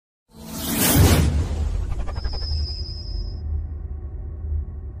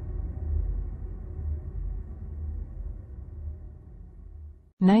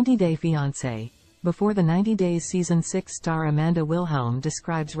90-Day Fiancé. Before the 90 Days Season 6 star Amanda Wilhelm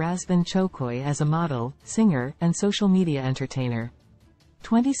describes Razvan Ciocoi as a model, singer, and social media entertainer.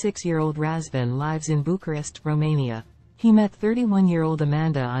 26-year-old Razvan lives in Bucharest, Romania. He met 31-year-old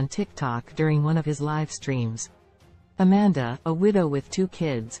Amanda on TikTok during one of his live streams. Amanda, a widow with 2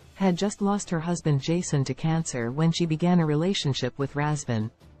 kids, had just lost her husband Jason to cancer when she began a relationship with Razvan.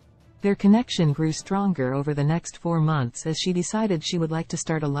 Their connection grew stronger over the next 4 months as she decided she would like to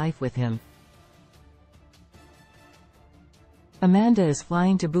start a life with him. Amanda is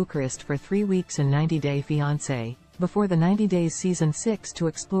flying to Bucharest for 3 weeks in 90-Day Fiancé, before the 90 Days Season 6 to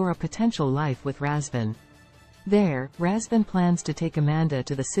explore a potential life with Razvan. There, Razvan plans to take Amanda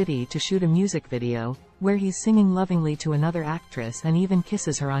to the city to shoot a music video, where he's singing lovingly to another actress and even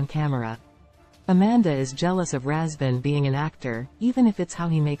kisses her on camera. Amanda is jealous of Razvan being an actor, even if it's how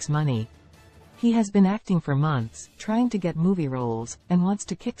he makes money. He has been acting for months, trying to get movie roles, and wants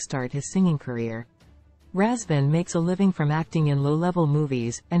to kickstart his singing career. Razvan makes a living from acting in low-level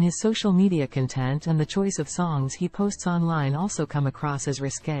movies, and his social media content and the choice of songs he posts online also come across as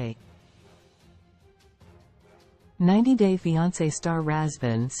risque. 90-Day Fiancé star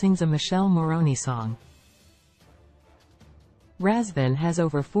Razvan sings a Michelle Moroni song. Razvan has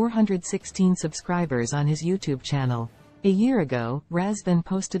over 416 subscribers on his YouTube channel. A year ago, Razvan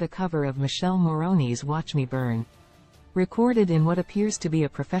posted a cover of Michelle Moroni's Watch Me Burn. Recorded in what appears to be a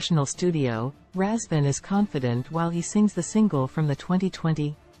professional studio, Razvan is confident while he sings the single from the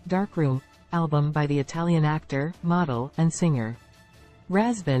 2020 Darkroom album by the Italian actor, model, and singer.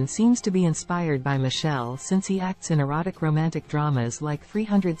 Razvan seems to be inspired by Michelle since he acts in erotic romantic dramas like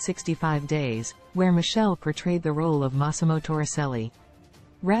 365 Days, where Michelle portrayed the role of Massimo Torricelli.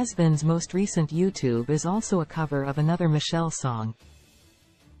 Razvan's most recent YouTube is also a cover of another Michelle song.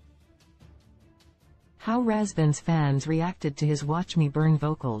 How Razvan's fans reacted to his Watch Me Burn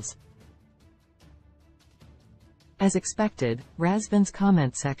vocals. As expected, Razvan's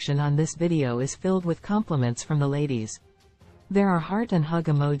comment section on this video is filled with compliments from the ladies. There are heart and hug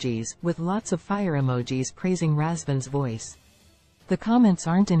emojis, with lots of fire emojis praising Razvan's voice. The comments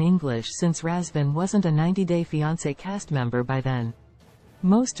aren't in English since Razvan wasn't a 90-Day Fiancé cast member by then.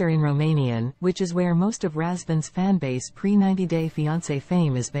 Most are in Romanian, which is where most of Razvan's fanbase pre-90-Day Fiancé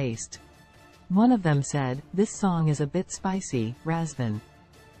fame is based. One of them said, "This song is a bit spicy, Razvan."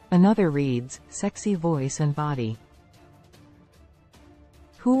 Another reads, "Sexy voice and body."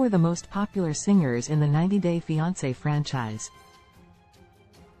 Who were the most popular singers in the 90-Day Fiancé franchise?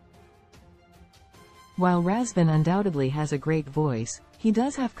 While Razvan undoubtedly has a great voice, he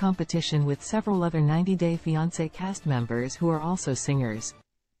does have competition with several other 90-Day Fiancé cast members who are also singers.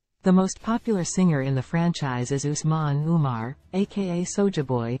 The most popular singer in the franchise is Usman Umar, aka Soulja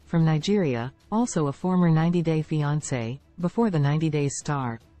Boy, from Nigeria, also a former 90-Day Fiancé, before the 90 Days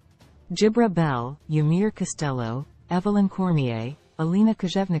star. Jibra Bell, Ymir Costello, Evelyn Cormier, Alina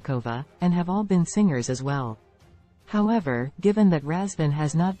Kozhevnikova, and have all been singers as well. However, given that Razvan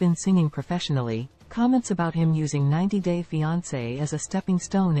has not been singing professionally, comments about him using 90-Day Fiancé as a stepping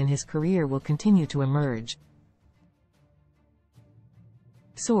stone in his career will continue to emerge.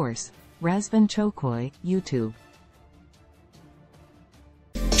 Source: Razvan Ciocoi, YouTube.